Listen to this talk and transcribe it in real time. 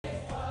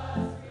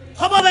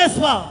Come on,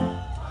 Vespa.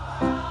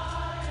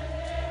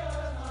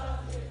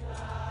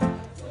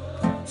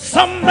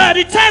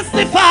 Somebody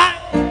testify.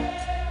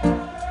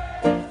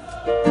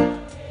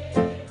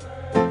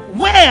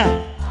 Where?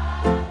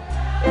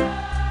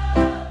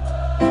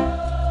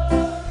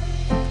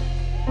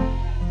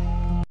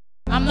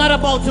 I'm not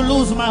about to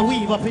lose my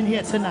weave up in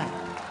here tonight,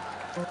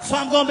 so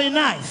I'm going to be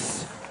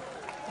nice.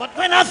 But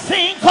when I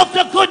think of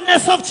the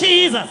goodness of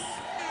Jesus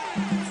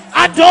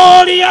and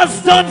all he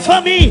has done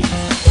for me,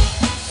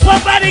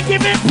 somebody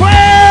give him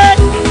praise.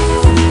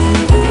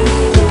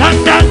 Dun,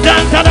 dun,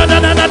 dun, dun, dun,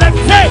 dun, dun, dun.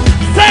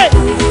 Say.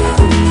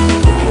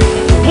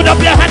 Put up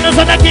your hands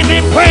and give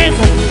him praise.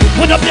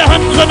 Put up your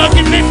hands and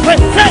give him praise.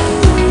 Say.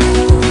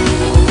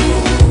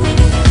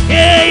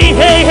 Hey,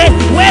 hey, hey.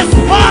 Where's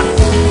what?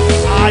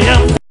 I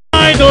am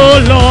thine, oh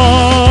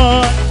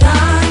Lord.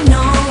 Thine, oh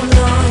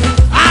Lord.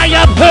 I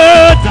have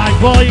heard thy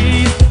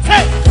voice.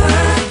 Say.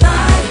 Heard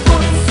thy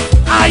voice.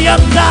 I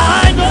am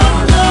thine, oh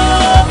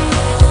Lord.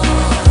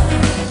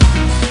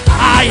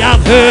 I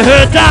have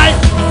heard thy.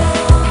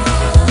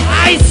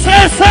 I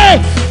say,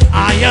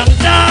 I am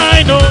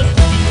thine, oh.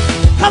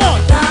 Come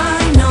on,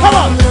 Thine, oh come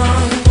on.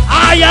 Lord.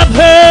 I have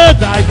heard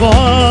thy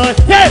voice.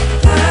 Yes,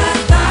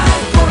 Heard thy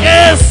voice.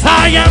 yes,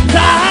 I am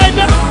thine.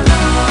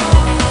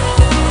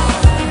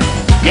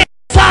 Yes,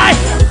 I.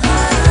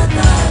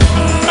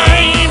 My.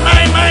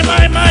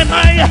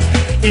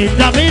 In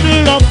the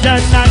middle of the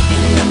night.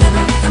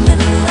 The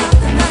middle of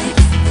the night.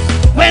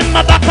 When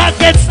my back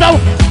against the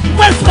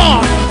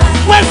Westmore.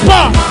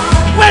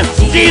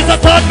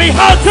 Jesus taught me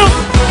how to.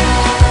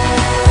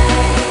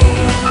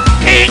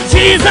 King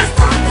Jesus.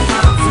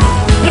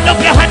 Put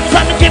up your hands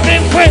and give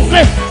him praise.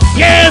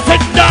 Yes, in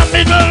the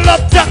middle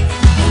of the night.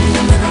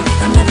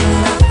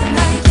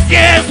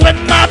 Yes, when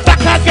my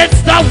back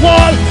against the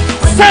wall.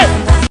 Say,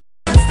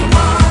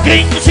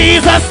 King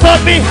Jesus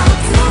taught me.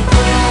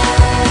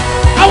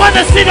 I want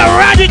to see the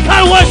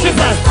radical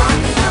worshipers.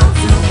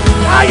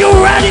 Are you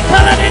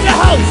radical and in the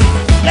house?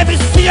 Let me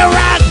see your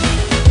rag.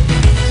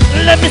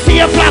 Let me see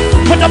your flag.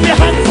 Put up your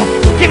hands.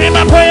 Give me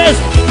my praise.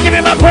 Give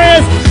me my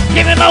praise.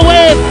 Give me my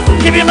wave.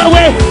 Give me my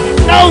wave.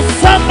 Now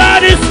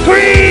somebody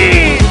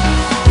scream.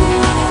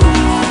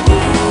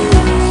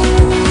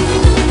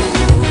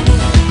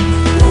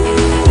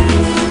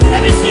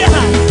 Let me see your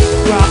hands.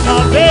 Rock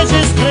of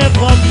ages clear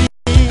for me.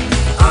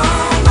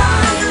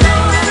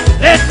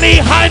 Let me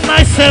hide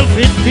myself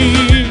in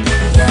thee.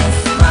 Yes,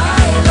 my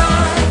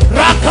Lord.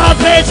 Rock of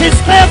ages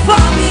clear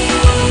for me.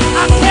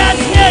 I can't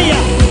hear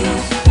you.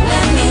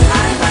 Let me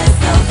hide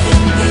myself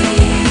in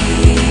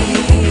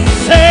thee.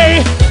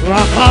 Say,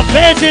 rock of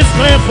ages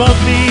clear for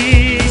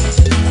me.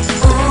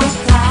 Oh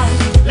God.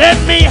 Let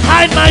me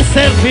hide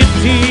myself in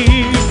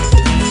thee.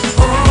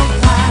 Oh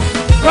God.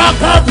 Rock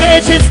of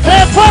ages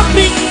clear for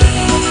me.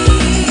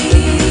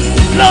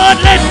 Lord,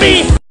 let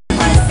me.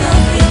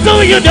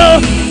 Do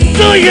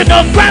you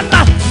know,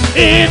 Grandma,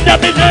 in the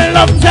middle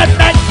of the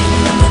night?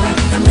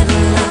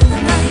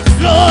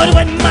 Lord,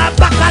 when my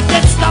back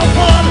against the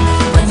wall,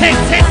 take.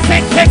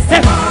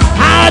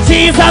 Ah,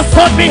 Jesus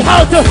taught me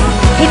how to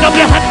put up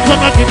your hands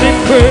and give him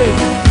praise.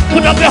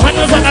 Put up your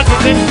hands and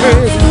give him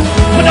praise.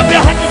 Put up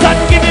your hands and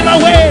give him a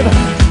wave.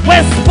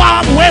 West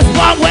Palm.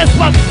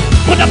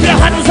 Put up your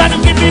hands and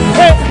give him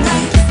praise.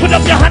 Put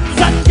up your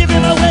hands and give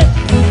him a wave.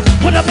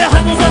 Put up your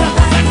hands and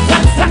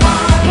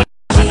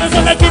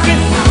give him.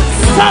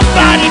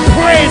 Somebody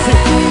praise it.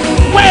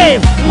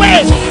 Wave.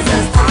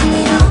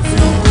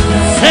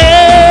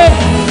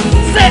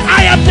 Say,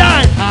 I am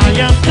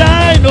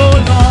thine, oh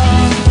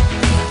Lord.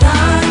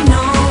 Thine,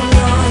 oh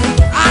Lord.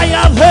 I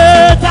have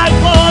heard thy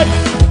voice.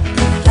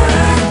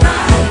 Heard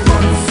thy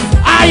voice.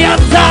 I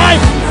am thine.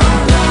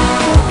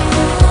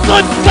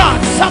 Good God,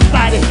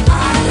 somebody.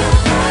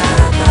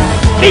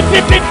 If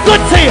it been good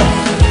to you,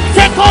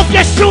 take off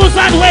your shoes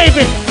and wave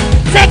it.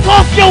 Take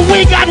off your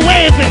wig and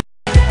wave it.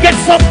 Get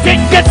something.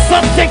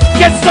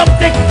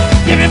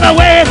 Give him a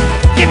wave.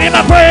 Give him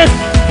a praise.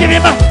 Give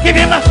him a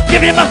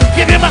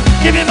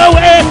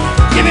wave.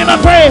 Give him a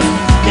praise.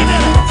 Give him a.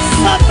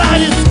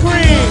 Somebody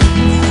scream.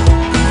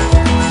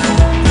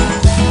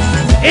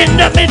 In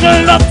the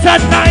middle of the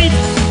night,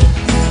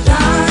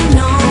 Thine,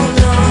 oh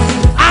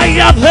Lord. I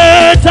have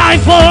heard thy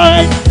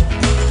voice.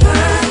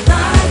 Heard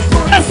thy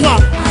voice. That's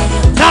what.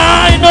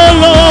 Thine, oh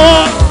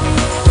Lord.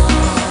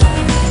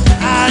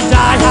 And I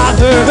have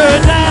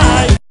heard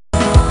thy.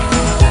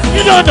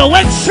 You don't know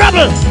when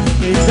trouble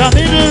in the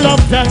middle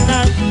of the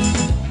night.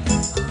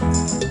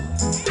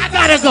 I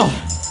gotta go.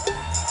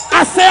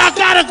 I say I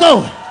gotta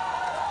go.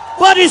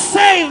 But he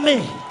saved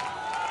me.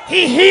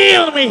 He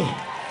healed me.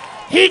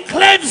 He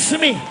cleansed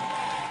me.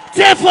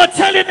 Therefore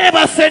tell your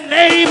neighbor, say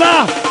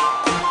neighbor,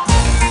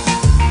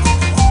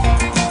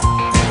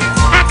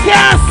 I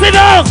can't sit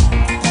down.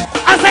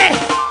 I say,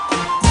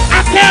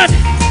 I can't.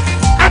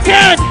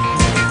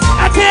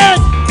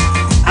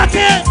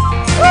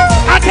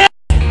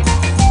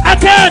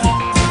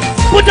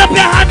 Put up your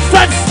hands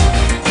first.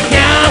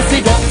 Can't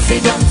sit down. You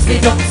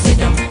can't sit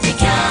down.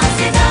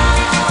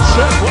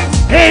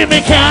 Hey,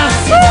 me can't.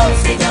 Sit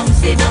down. You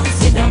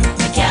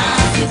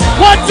can't sit down.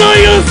 What do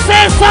you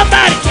say,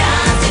 somebody?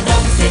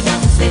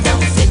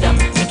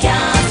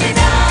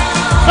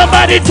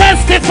 Somebody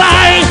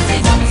testify.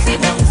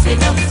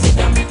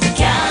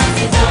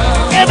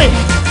 Hear me.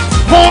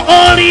 For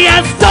all he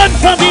has done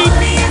for me,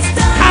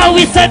 how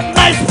he set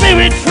my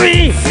spirit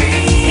free.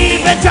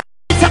 Even to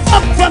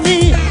up for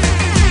me.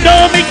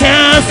 No, me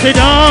can't sit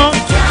down.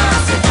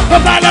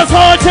 From Father's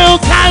Hall to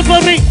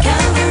Calvary,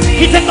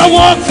 he took a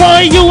walk for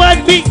you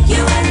and me.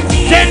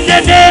 Then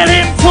they nailed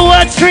him to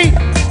a tree.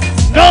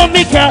 No,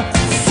 me can't.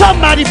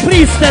 Somebody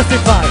please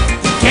testify.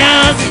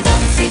 Can't.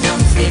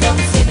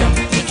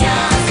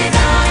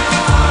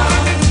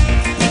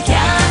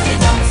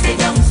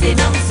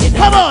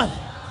 Come on.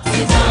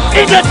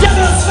 In the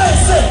devil's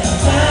face, say,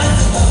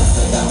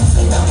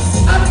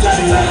 I'm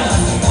getting ready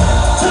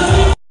to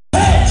leave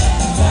here.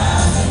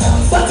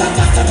 But I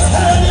got to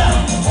tell you,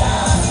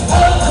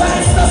 oh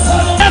Christ the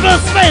Son of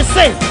devil's face,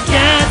 say,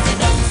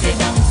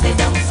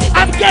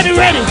 I'm getting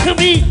ready to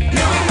meet.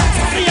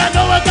 Me, I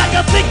know I got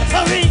the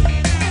victory.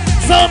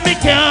 So me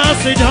can't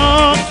sit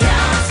down.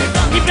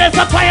 If there's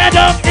a fire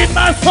down in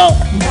my soul,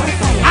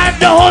 and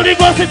the Holy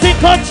Ghost is in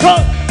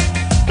control.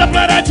 The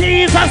blood of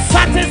Jesus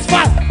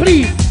satisfied.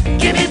 Please,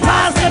 give me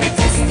pause, let me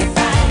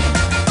testify.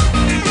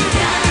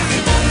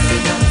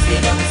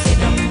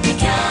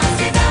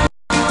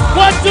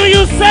 What do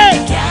you say?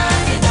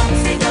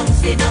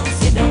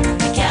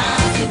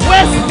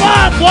 West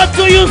Park, what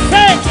do you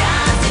say?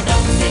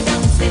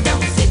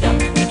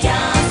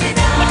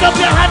 Put up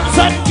your hands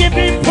and give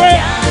him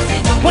praise.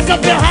 Put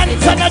up your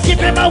hands and give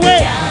him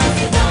away.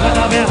 Put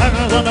up your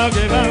hands and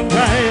give him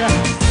praise.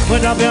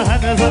 Put up your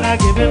hands and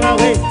give him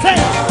away. Say,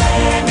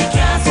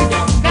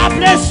 God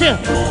bless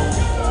you.